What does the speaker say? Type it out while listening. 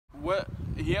What?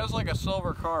 He has like a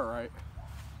silver car, right?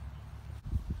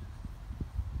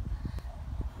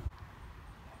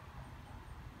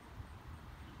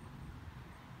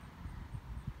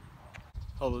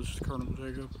 Hello, this is Colonel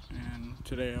Jacob, and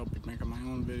today I'll be making my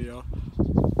own video.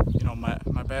 You know,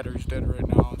 my battery's dead right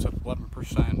now. It's at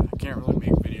 11%. I can't really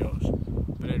make videos.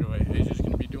 But anyway, he's just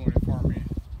going to be doing it for me.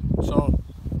 So,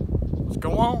 let's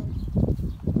go on.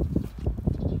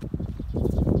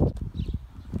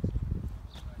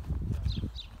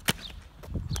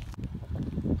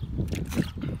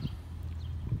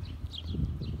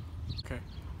 Okay,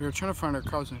 we were trying to find our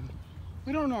cousin.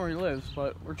 We don't know where he lives,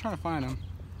 but we're trying to find him.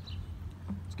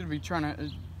 It's gonna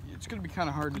be kind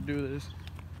of hard to do this.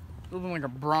 Living like a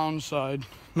brown side,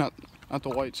 not the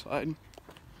white side.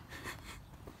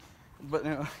 But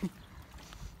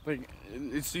like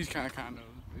it's these kind of condos,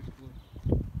 basically.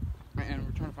 And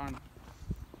we're trying to find him.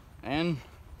 And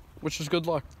wish us good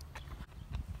luck.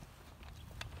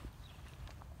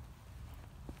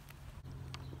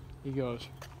 He goes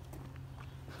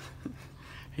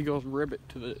ribbit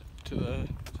to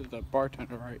the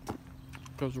bartender, right?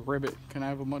 Goes, ribbit, can I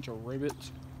have a bunch of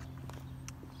ribbits?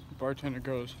 The bartender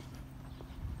goes,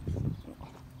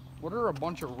 what are a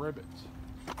bunch of ribbits?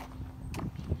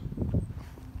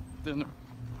 Then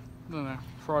the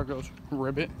frog goes,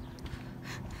 ribbit.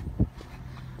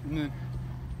 And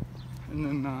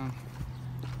then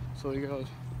so he goes,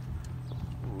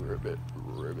 ribbit.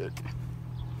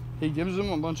 He gives him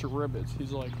a bunch of ribbits.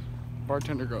 He's like,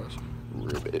 bartender goes,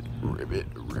 ribbit.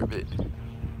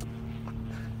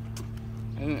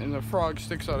 And the frog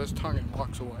sticks out his tongue and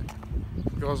walks away.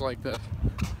 It goes like this.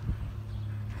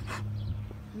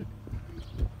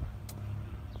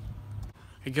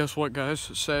 Hey, guess what, guys?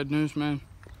 Sad news, man.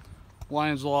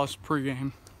 Lions lost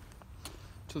pregame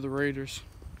to the Raiders.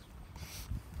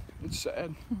 It's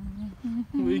sad.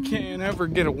 We can't ever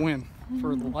get a win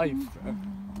for life.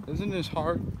 Isn't this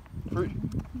hard?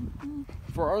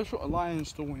 For our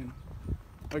Lions to win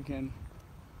again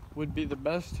would be the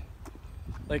best.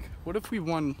 Like, what if we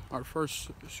won our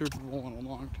first Super Bowl in a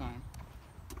long time?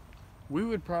 We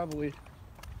would probably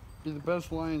be the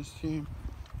best Lions team.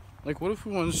 Like, what if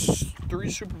we won 3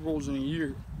 Super Bowls in a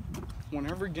year? Won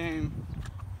every game.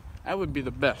 That would be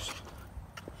the best.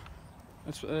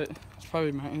 That's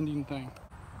probably my ending thing.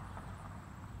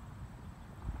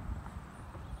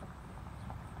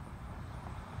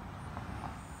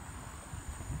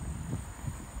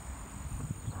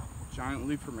 Giant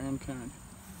leap for mankind.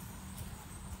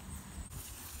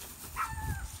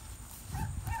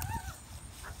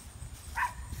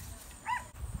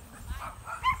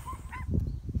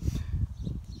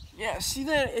 Yeah, see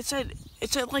that? It's at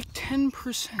like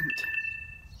 10%.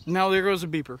 Now there goes a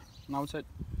beeper. Now it's at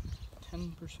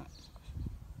 10%.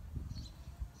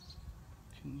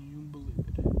 Can you believe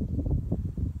it?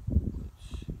 Let's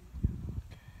see.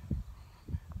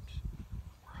 Okay.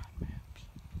 We're on maps.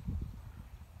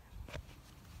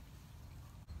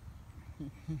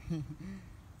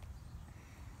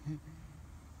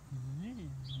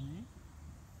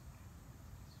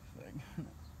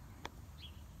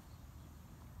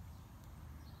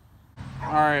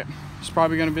 Alright, it's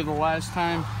probably going to be the last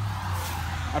time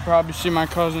I probably see my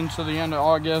cousin till the end of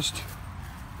August.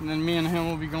 And then me and him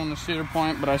will be going to Cedar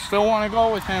Point. But I still want to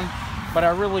go with him. But I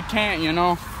really can't, you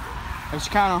know. It's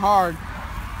kind of hard.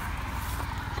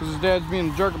 Because his dad's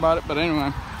being a jerk about it. But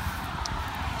anyway.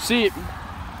 See,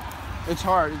 it's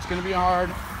hard. It's going to be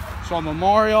hard. So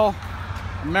memorial,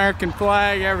 American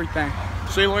flag, everything.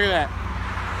 See, look at that.